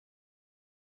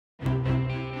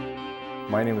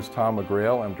My name is Tom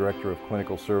McGrail. I'm Director of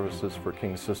Clinical Services for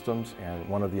King Systems and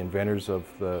one of the inventors of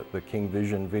the King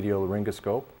Vision Video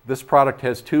Laryngoscope. This product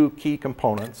has two key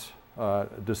components,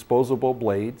 disposable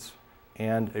blades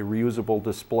and a reusable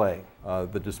display.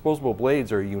 The disposable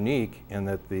blades are unique in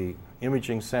that the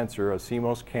imaging sensor, a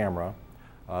CMOS camera,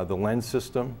 the lens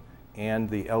system, and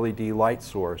the LED light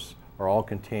source are all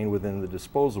contained within the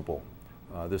disposable.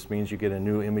 This means you get a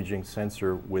new imaging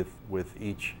sensor with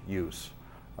each use.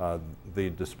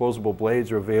 The disposable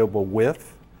blades are available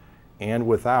with and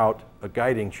without a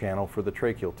guiding channel for the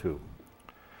tracheal tube.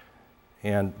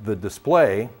 And the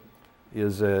display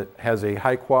has a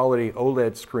high-quality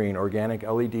OLED screen, organic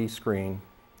LED screen,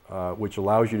 which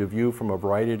allows you to view from a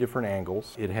variety of different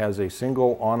angles. It has a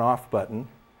single on-off button.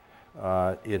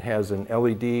 It has an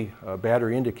LED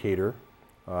battery indicator,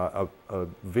 a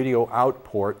video out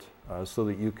port so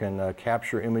that you can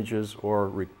capture images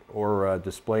or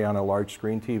display on a large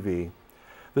screen TV.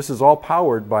 This is all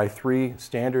powered by 3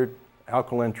 standard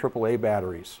alkaline AAA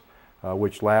batteries,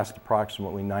 which last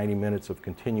approximately 90 minutes of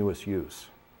continuous use.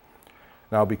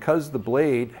 Now, because the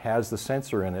blade has the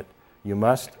sensor in it, you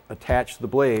must attach the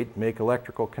blade, make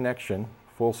electrical connection,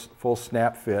 full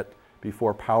snap fit,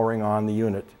 before powering on the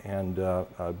unit and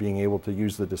being able to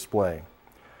use the display.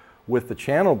 With the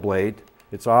channel blade,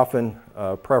 it's often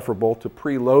preferable to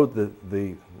preload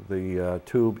the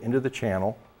tube into the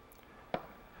channel,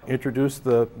 introduce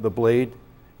the blade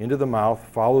into the mouth,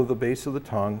 follow the base of the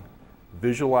tongue,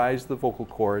 visualize the vocal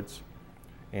cords,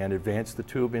 and advance the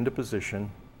tube into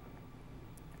position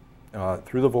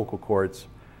through the vocal cords.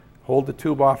 Hold the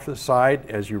tube off to the side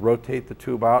as you rotate the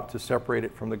tube out to separate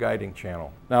it from the guiding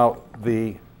channel. Now,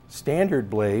 the standard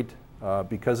blade,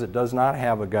 because it does not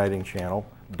have a guiding channel,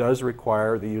 does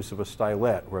require the use of a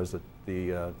stylet, whereas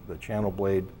the channel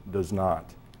blade does not.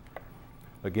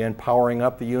 Again, powering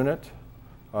up the unit,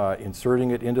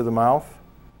 inserting it into the mouth,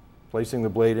 placing the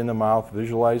blade in the mouth,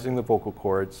 visualizing the vocal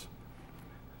cords.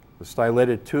 The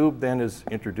styleted tube then is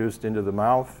introduced into the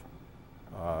mouth,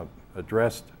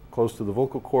 addressed close to the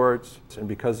vocal cords, and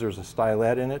because there's a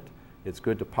stylet in it, it's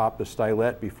good to pop the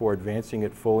stylet before advancing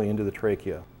it fully into the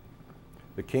trachea.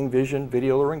 The King Vision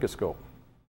Video Laryngoscope.